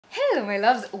Hello my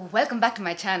loves, welcome back to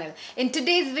my channel. In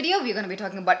today's video, we're going to be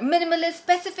talking about Minimalist,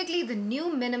 specifically the new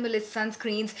Minimalist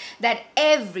sunscreens that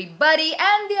everybody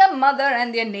and their mother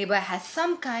and their neighbor has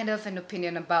some kind of an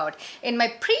opinion about. In my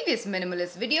previous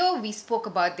Minimalist video, we spoke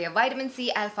about their vitamin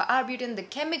C, alpha arbutin, the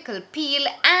chemical peel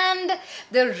and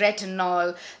the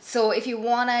retinol. So if you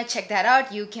want to check that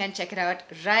out, you can check it out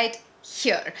right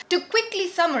here. To quickly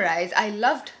summarize, I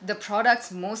loved the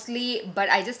products mostly,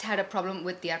 but I just had a problem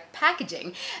with their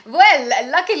packaging. Well,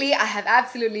 luckily I have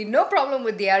absolutely no problem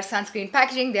with their sunscreen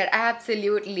packaging. They're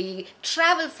absolutely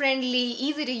travel friendly,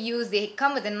 easy to use. They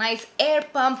come with a nice air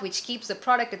pump which keeps the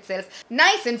product itself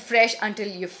nice and fresh until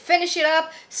you finish it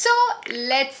up. So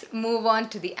let's move on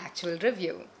to the actual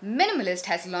review. Minimalist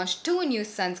has launched two new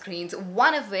sunscreens,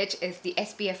 one of which is the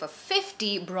SPF of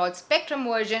 50 broad spectrum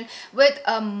version with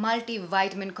a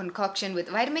multivitamin concoction with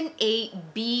vitamin A,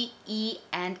 B, E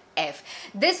and F.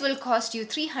 This will cost you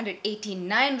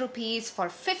 389 rupees for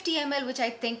 50 ml, which I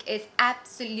think is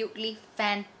absolutely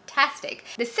fantastic.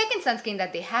 The second sunscreen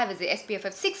that they have is the SPF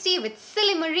of 60 with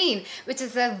Silimarine, which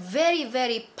is a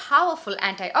very powerful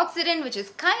antioxidant which is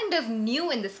kind of new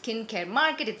in the skincare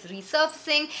market. It's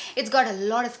resurfacing. It's got a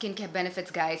lot of skincare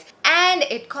benefits, guys, and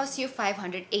it costs you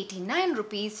 589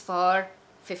 rupees for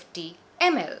 50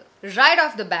 ml. Right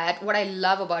off the bat, what I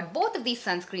love about both of these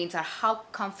sunscreens are how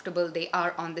comfortable they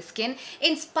are on the skin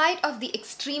in spite of the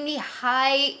extremely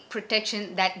high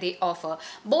protection that they offer.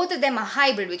 Both of them are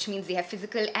hybrid, which means they have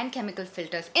physical and chemical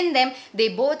filters in them. They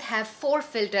both have 4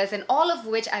 filters, and all of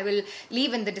which I will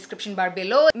leave in the description bar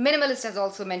below. Minimalist has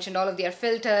also mentioned all of their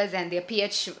filters and their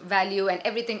pH value and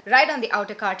everything right on the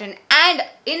outer carton and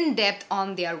in depth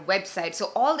on their website.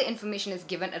 So all the information is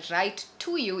given right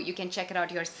to you. You can check it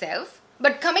out yourself.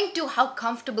 But coming to how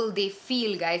comfortable they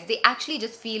feel, guys, they actually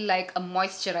just feel like a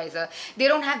moisturizer. They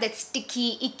don't have that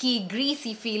sticky, icky,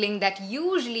 greasy feeling that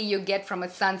usually you get from a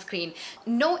sunscreen.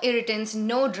 No irritants,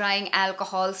 no drying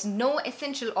alcohols, no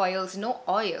essential oils, no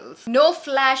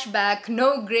flashback,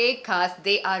 no gray cast.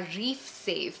 They are reef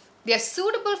safe. They are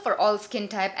suitable for all skin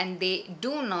type and they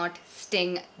do not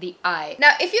sting the eye.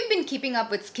 Now, if you've been keeping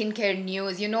up with skincare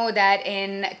news, you know that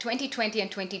in 2020 and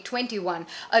 2021,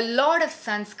 a lot of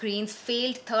sunscreens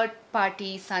failed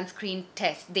third-party sunscreen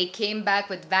tests. They came back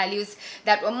with values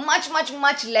that were much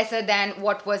lesser than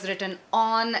what was written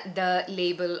on the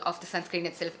label of the sunscreen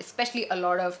itself, especially a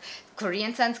lot of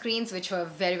Korean sunscreens which were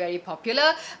very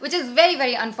popular, which is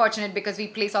very unfortunate because we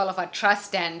place all of our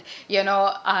trust and, you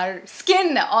know, our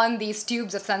skin on these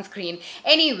tubes of sunscreen.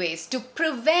 Anyways, to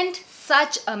prevent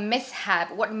such a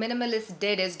mishap, what Minimalist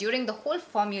did is during the whole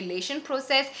formulation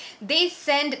process, they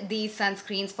sent these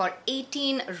sunscreens for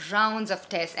 18 rounds of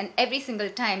tests, and every single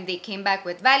time they came back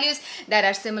with values that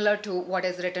are similar to what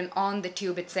is written on the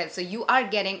tube itself. So you are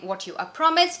getting what you are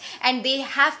promised, and they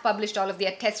have published all of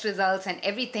their test results and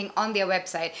everything on their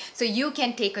website, so you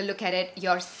can take a look at it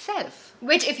yourself,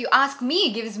 which, if you ask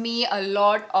me, gives me a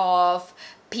lot of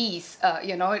peace.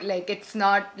 You know, like, it's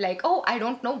not like, oh, I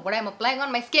don't know what I'm applying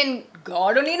on my skin,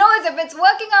 God only knows if it's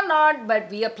working or not,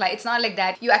 but we apply. It's not like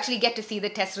that. You actually get to see the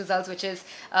test results, which is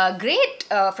great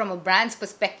from a brand's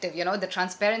perspective. You know, the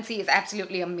transparency is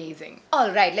absolutely amazing.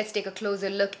 All right, let's take a closer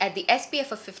look at the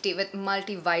SPF of 50 with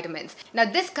multivitamins. Now,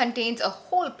 this contains a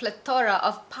whole plethora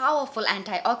of powerful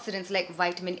antioxidants like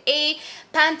vitamin A,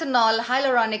 panthenol,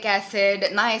 hyaluronic acid,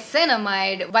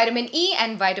 niacinamide, vitamin E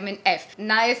and vitamin F.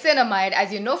 Niacinamide,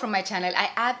 as you know from my channel, I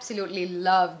absolutely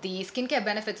love the skincare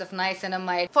benefits of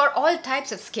niacinamide for all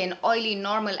types of skin: oily,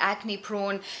 normal, acne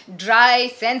prone, dry,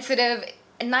 sensitive.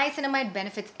 Niacinamide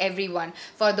benefits everyone.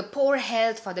 For the pore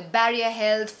health, for the barrier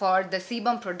health, for the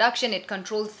sebum production. It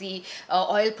controls the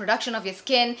oil production of your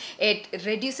skin. It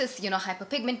reduces, you know,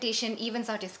 hyperpigmentation, evens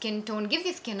out your skin tone, gives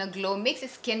your skin a glow, makes your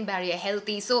skin barrier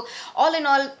healthy. So all in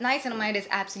all, niacinamide is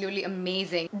absolutely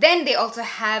amazing. Then they also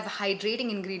have hydrating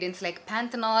ingredients like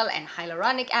panthenol and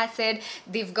hyaluronic acid.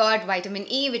 They've got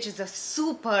vitamin E, which is a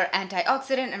super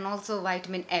antioxidant, and also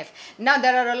vitamin F. Now,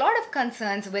 there are a lot of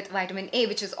concerns with vitamin A,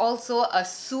 which is also a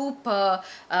super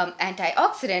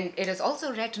antioxidant. It is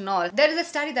also retinol. There is a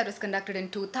study that was conducted in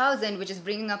 2000 which is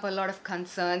bringing up a lot of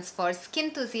concerns for skin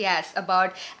enthusiasts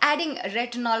about adding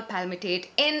retinol palmitate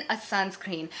in a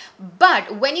sunscreen.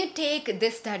 But when you take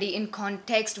this study in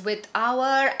context with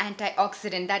our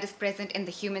antioxidant that is present in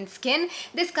the human skin,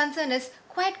 this concern is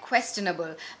quite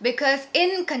questionable, because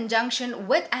in conjunction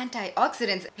with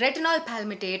antioxidants, retinol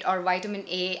palmitate or vitamin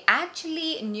A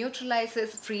actually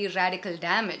neutralizes free radical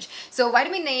damage. So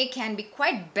vitamin A can be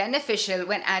quite beneficial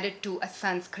when added to a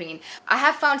sunscreen. I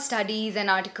have found studies and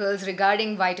articles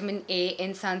regarding vitamin A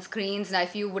in sunscreens. Now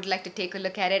if you would like to take a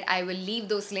look at it, I will leave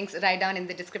those links right down in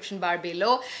the description bar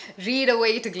below. Read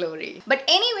away to glory. But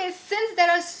anyways, since there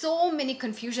are so many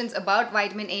confusions about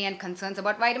vitamin A and concerns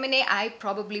about vitamin A, I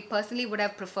probably personally would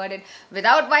have preferred it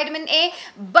without vitamin A.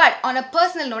 But on a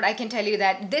personal note, I can tell you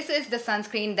that this is the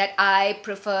sunscreen that I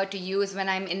prefer to use when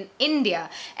I'm in India,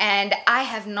 and I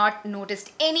have not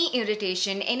noticed any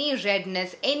irritation, any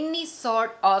redness, any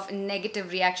sort of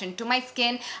negative reaction to my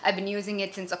skin. I've been using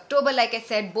it since October, like I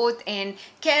said, both in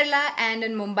Kerala and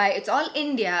in Mumbai. It's all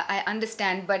India, I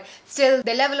understand, but still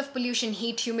the level of pollution,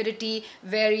 heat, humidity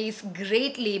varies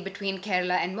greatly between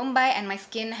Kerala and Mumbai, and my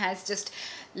skin has just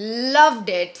loved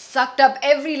it, sucked up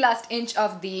every last inch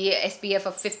of the SPF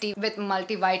of 50 with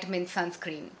multivitamin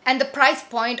sunscreen. And the price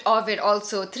point of it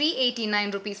also,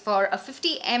 389 rupees for a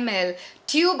 50 ml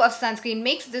tube of sunscreen,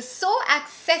 makes this so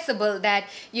accessible that,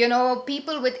 you know,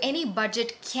 people with any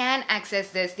budget can access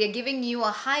this. They're giving you a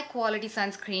high quality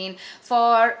sunscreen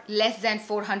for less than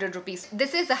 400 rupees.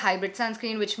 This is a hybrid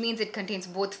sunscreen, which means it contains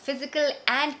both physical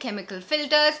and chemical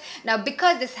filters. Now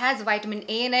because this has vitamin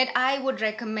A in it, I would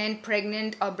recommend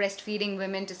pregnant or breastfeeding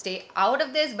women to stay out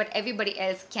of this, but everybody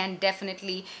else can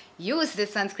definitely use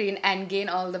this sunscreen and gain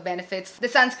all the benefits. The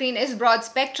sunscreen is broad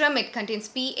spectrum. It contains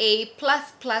PA++++,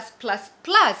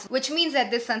 which means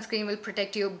that this sunscreen will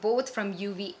protect you both from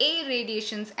UVA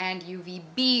radiations and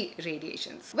UVB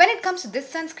radiations. When it comes to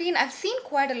this sunscreen, I've seen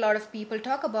quite a lot of people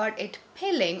talk about it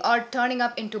pilling or turning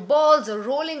up into balls or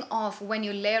rolling off when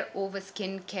you layer over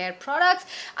skincare products.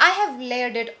 I have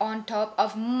layered it on top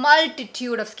of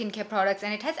multitude of skincare products,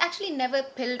 and it has actually never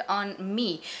pilled on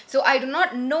me. So I do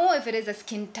not know if it is a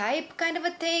skin type kind of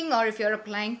a thing, or if you're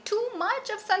applying too much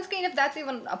of sunscreen, if that's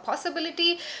even a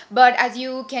possibility. But as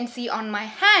you can see on my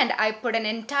hand, I put an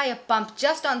entire pump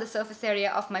just on the surface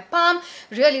area of my palm,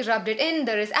 really rubbed it in.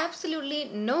 There is absolutely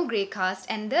no gray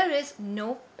cast and there is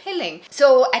no pilling.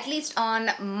 So at least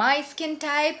on my skin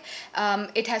type,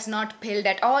 it has not pilled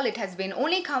at all. It has been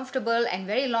only comfortable and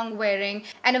very long wearing,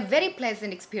 and a very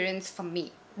pleasant experience for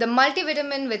me. The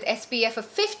multivitamin with SPF of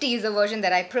 50 is the version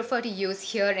that I prefer to use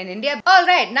here in India.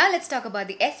 Alright, now let's talk about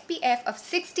the SPF of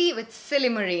 60 with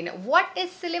silymarine. What is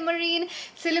silymarine?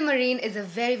 Silymarine is a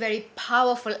very, very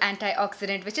powerful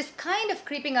antioxidant which is kind of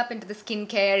creeping up into the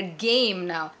skincare game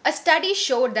now. A study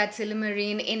showed that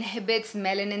silymarine inhibits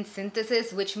melanin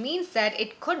synthesis, which means that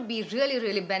it could be really,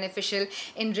 really beneficial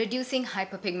in reducing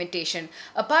hyperpigmentation.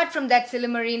 Apart from that,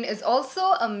 silymarine is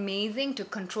also amazing to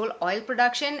control oil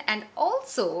production and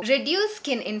also reduce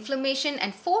skin inflammation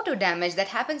and photo damage that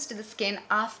happens to the skin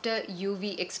after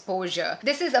UV exposure.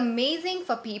 This is amazing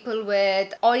for people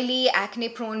with oily,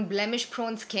 acne-prone,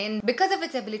 blemish-prone skin because of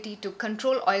its ability to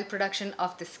control oil production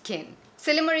of the skin.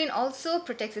 Silymarine also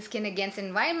protects the skin against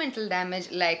environmental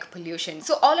damage like pollution.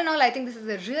 So all in all, I think this is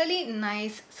a really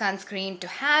nice sunscreen to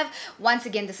have. Once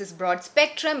again, this is broad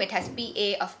spectrum. It has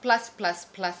PA of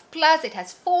 ++++. It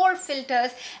has 4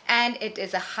 filters and it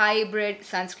is a hybrid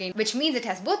sunscreen, which means it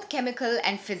has both chemical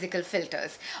and physical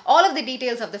filters. All of the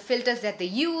details of the filters that they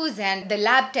use and the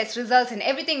lab test results and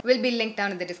everything will be linked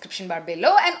down in the description bar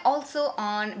below, and also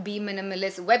on Be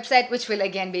Minimalist website, which will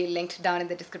again be linked down in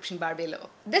the description bar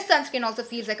below. This sunscreen also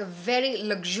feels like a very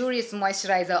luxurious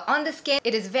moisturizer on the skin.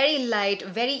 It is very light,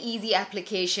 very easy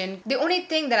application. The only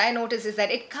thing that I noticed is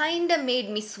that it kind of made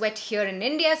me sweat here in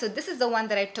India, so this is the one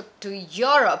that I took to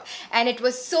Europe, and it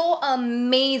was so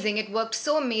amazing. It worked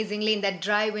so amazingly in that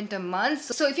dry winter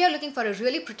months. So if you're looking for a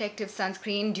really protective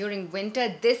sunscreen during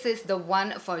winter, this is the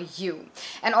one for you.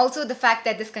 And also the fact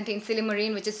that this contains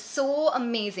silymarine, which is so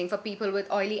amazing for people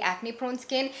with oily, acne prone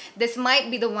skin. This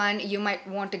might be the one you might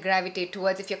want to gravitate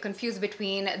towards if you're confused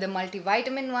between the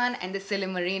multivitamin one and the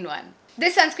silymarine one.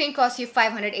 This sunscreen costs you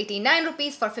 589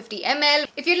 rupees for 50 ml.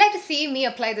 If you'd like to see me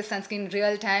apply the sunscreen in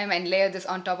real time and layer this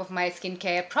on top of my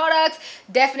skincare products,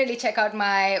 definitely check out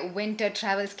my winter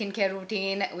travel skincare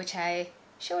routine, which I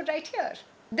showed right here.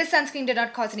 This sunscreen did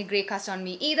not cause any grey cast on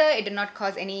me either. It did not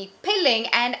cause any pilling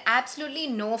and absolutely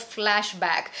no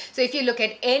flashback. So if you look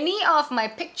at any of my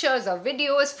pictures or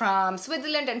videos from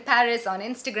Switzerland and Paris on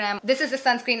Instagram, this is the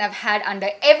sunscreen I've had under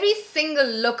every single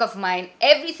look of mine.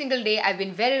 Every single day I've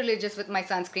been very religious with my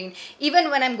sunscreen. Even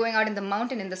when I'm going out in the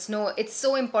mountain in the snow, it's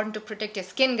so important to protect your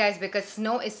skin, guys, because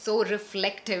snow is so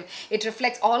reflective. It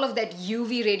reflects all of that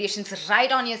UV radiations right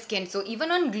on your skin. So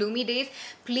even on gloomy days,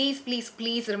 please, please,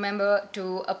 please remember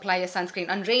to apply a sunscreen.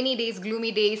 On rainy days,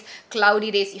 gloomy days,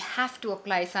 cloudy days, you have to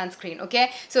apply sunscreen,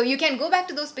 okay? So you can go back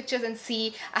to those pictures and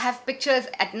see. I have pictures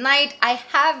at night. I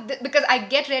have, because I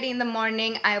get ready in the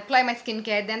morning, I apply my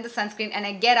skincare, then the sunscreen, and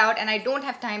I get out and I don't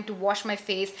have time to wash my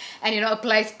face and, you know,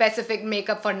 apply specific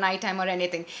makeup for nighttime or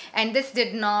anything. And this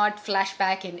did not flash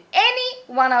back in any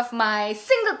one of my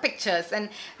single pictures. And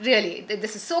really,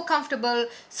 this is so comfortable,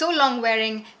 so long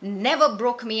wearing, never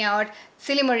broke me out.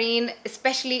 Silimarine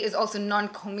especially is also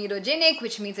non-comedogenic,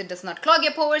 which means it does not clog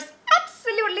your pores.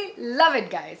 Absolutely love it,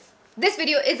 guys. This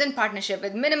video is in partnership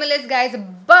with Minimalist, guys,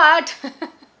 but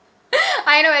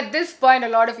I know at this point a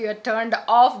lot of you are turned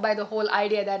off by the whole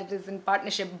idea that it is in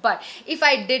partnership, but if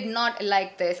I did not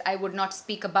like this, I would not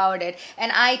speak about it.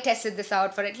 And I tested this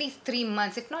out for at least 3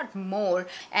 months, if not more.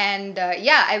 And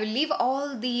yeah, I will leave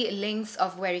all the links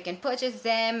of where you can purchase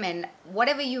them and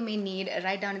whatever you may need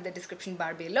right down in the description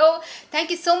bar below. Thank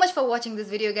you so much for watching this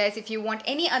video, guys. If you want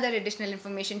any other additional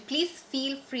information, please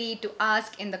feel free to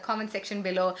ask in the comment section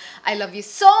below. I love you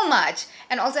so much.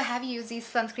 And also, have you used these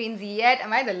sunscreens yet?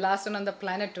 Am I the last one on the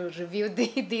planet to review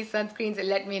these sunscreens?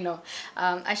 Let me know.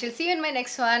 I shall see you in my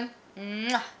next one.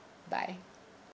 Bye.